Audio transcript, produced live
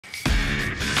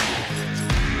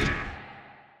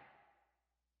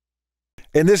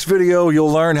In this video, you'll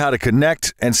learn how to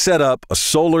connect and set up a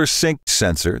solar sync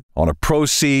sensor on a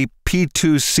Pro-C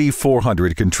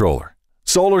P2C-400 controller.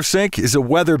 Solar sync is a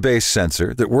weather-based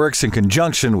sensor that works in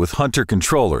conjunction with Hunter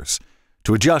controllers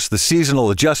to adjust the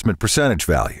seasonal adjustment percentage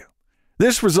value.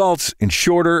 This results in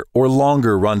shorter or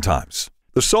longer runtimes.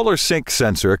 The solar sync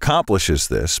sensor accomplishes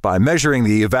this by measuring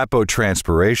the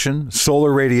evapotranspiration,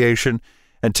 solar radiation,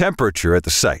 and temperature at the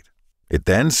site. It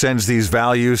then sends these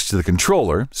values to the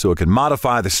controller so it can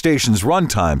modify the station's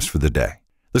runtimes for the day.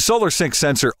 The solar sync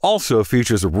sensor also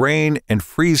features a rain and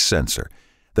freeze sensor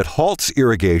that halts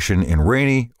irrigation in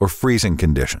rainy or freezing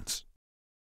conditions.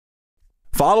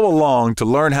 Follow along to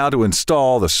learn how to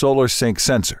install the solar sync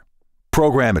sensor,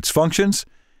 program its functions,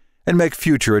 and make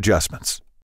future adjustments.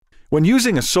 When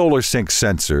using a solar sync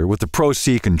sensor with the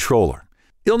Pro-C controller,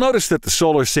 you'll notice that the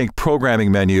solar sync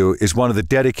programming menu is one of the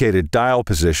dedicated dial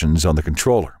positions on the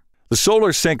controller. The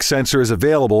solar sync sensor is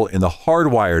available in the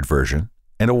hardwired version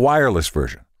and a wireless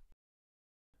version.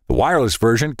 The wireless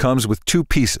version comes with two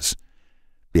pieces: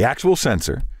 the actual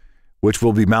sensor, which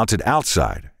will be mounted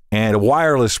outside, and a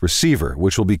wireless receiver,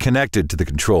 which will be connected to the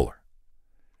controller.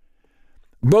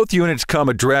 Both units come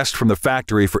addressed from the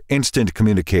factory for instant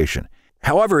communication.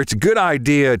 However, it's a good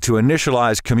idea to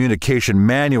initialize communication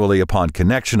manually upon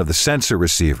connection of the sensor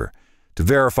receiver to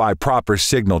verify proper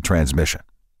signal transmission.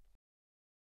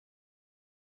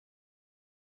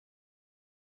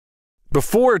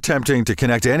 Before attempting to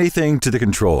connect anything to the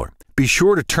controller, be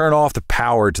sure to turn off the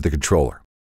power to the controller.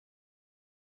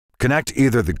 Connect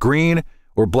either the green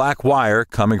or black wire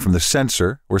coming from the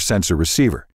sensor or sensor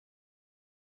receiver.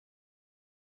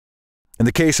 In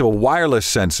the case of a wireless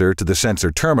sensor to the sensor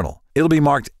terminal, it'll be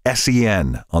marked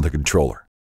SEN on the controller.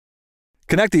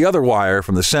 Connect the other wire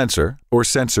from the sensor or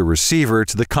sensor receiver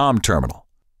to the COM terminal.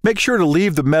 Make sure to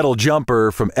leave the metal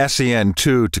jumper from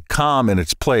SEN2 to COM in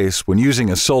its place when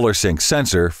using a solar sync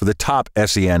sensor for the top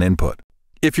SEN input.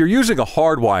 If you're using a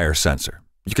hardwire sensor,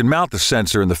 you can mount the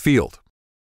sensor in the field.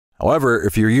 However,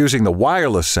 if you're using the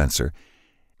wireless sensor,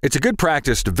 it's a good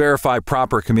practice to verify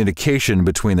proper communication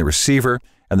between the receiver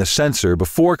and the sensor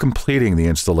before completing the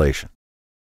installation.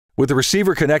 With the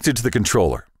receiver connected to the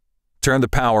controller, turn the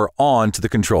power on to the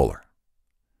controller.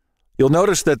 You'll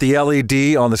notice that the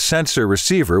LED on the sensor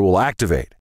receiver will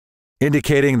activate,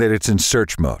 indicating that it's in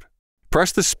search mode.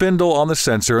 Press the spindle on the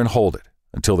sensor and hold it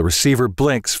until the receiver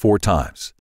blinks 4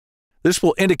 times. This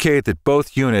will indicate that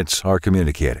both units are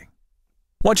communicating.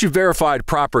 Once you've verified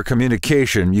proper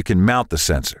communication, you can mount the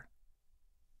sensor.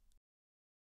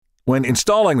 When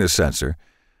installing the sensor,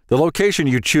 the location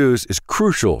you choose is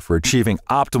crucial for achieving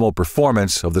optimal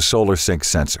performance of the solar sync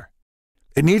sensor.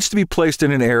 It needs to be placed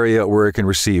in an area where it can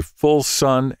receive full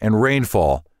sun and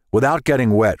rainfall without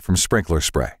getting wet from sprinkler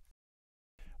spray.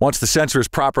 Once the sensor is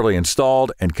properly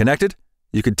installed and connected,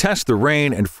 you can test the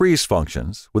rain and freeze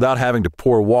functions without having to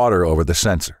pour water over the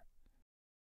sensor.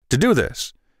 To do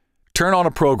this, turn on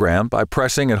a program by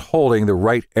pressing and holding the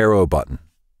right arrow button.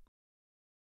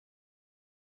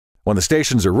 When the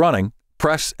stations are running,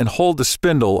 press and hold the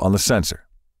spindle on the sensor.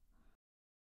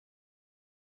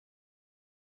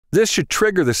 This should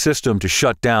trigger the system to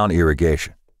shut down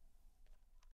irrigation.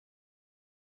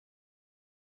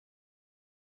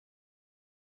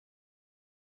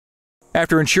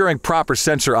 After ensuring proper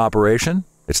sensor operation,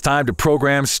 it's time to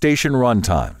program station run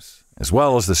times, as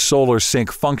well as the solar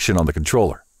sync function on the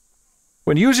controller.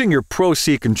 When using your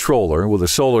Pro-C controller with a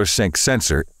solar sync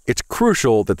sensor, it's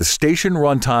crucial that the station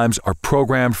runtimes are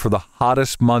programmed for the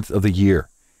hottest month of the year,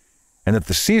 and that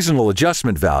the seasonal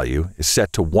adjustment value is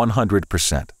set to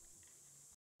 100%.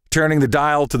 Turning the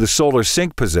dial to the solar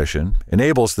sync position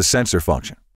enables the sensor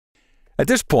function. At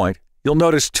this point, you'll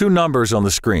notice 2 numbers on the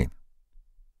screen.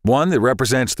 One that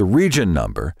represents the region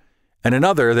number, and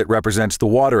another that represents the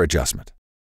water adjustment.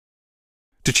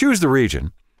 To choose the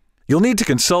region, you'll need to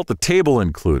consult the table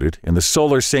included in the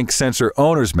Solar Sync Sensor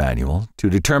Owner's Manual to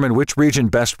determine which region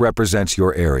best represents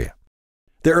your area.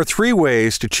 There are 3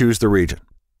 ways to choose the region.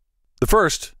 The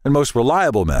first and most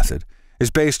reliable method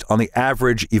is based on the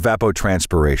average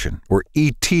evapotranspiration, or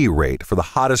ET rate, for the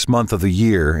hottest month of the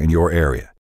year in your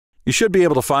area. You should be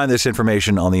able to find this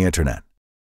information on the internet.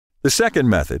 The second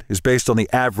method is based on the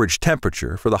average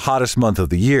temperature for the hottest month of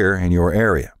the year in your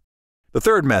area. The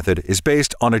third method is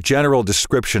based on a general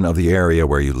description of the area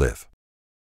where you live.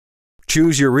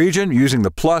 Choose your region using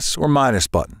the plus or minus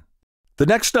button. The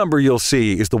next number you'll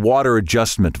see is the water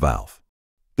adjustment valve.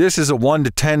 This is a 1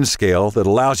 to 10 scale that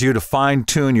allows you to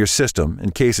fine-tune your system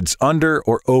in case it's under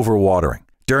or over watering.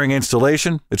 During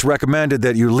installation, it's recommended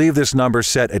that you leave this number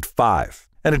set at 5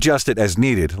 and adjust it as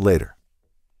needed later.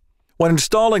 When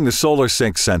installing the solar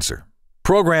sync sensor,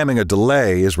 Programming a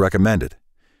delay is recommended.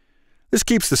 This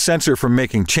keeps the sensor from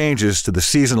making changes to the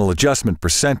seasonal adjustment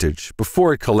percentage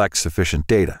before it collects sufficient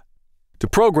data. To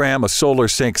program a solar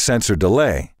sync sensor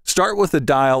delay, start with the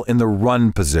dial in the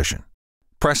run position.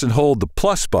 Press and hold the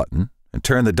plus button and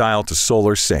turn the dial to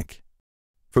solar sync.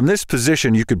 From this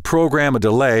position, you could program a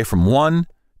delay from 1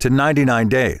 to 99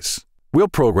 days. We'll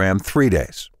program 3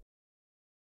 days.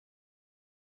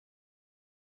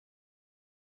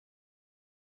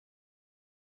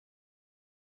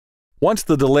 Once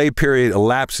the delay period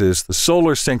elapses, the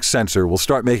solar sync sensor will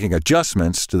start making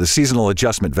adjustments to the seasonal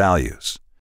adjustment values.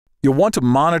 You'll want to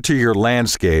monitor your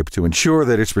landscape to ensure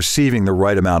that it's receiving the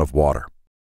right amount of water.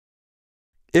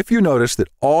 If you notice that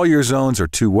all your zones are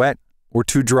too wet or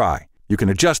too dry, you can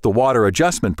adjust the water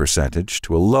adjustment percentage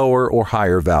to a lower or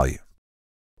higher value.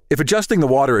 If adjusting the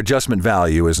water adjustment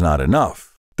value is not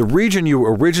enough, the region you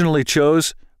originally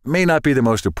chose may not be the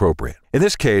most appropriate. In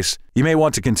this case, you may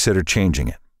want to consider changing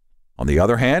it. On the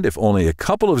other hand, if only a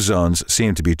couple of zones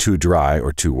seem to be too dry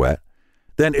or too wet,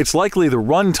 then it's likely the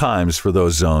run times for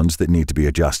those zones that need to be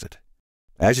adjusted.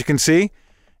 As you can see,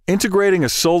 integrating a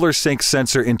solar sync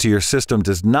sensor into your system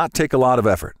does not take a lot of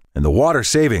effort, and the water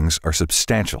savings are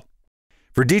substantial.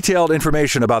 For detailed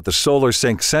information about the solar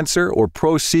sync sensor or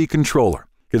Pro-C controller,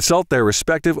 consult their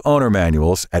respective owner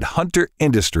manuals at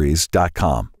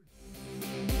hunterindustries.com.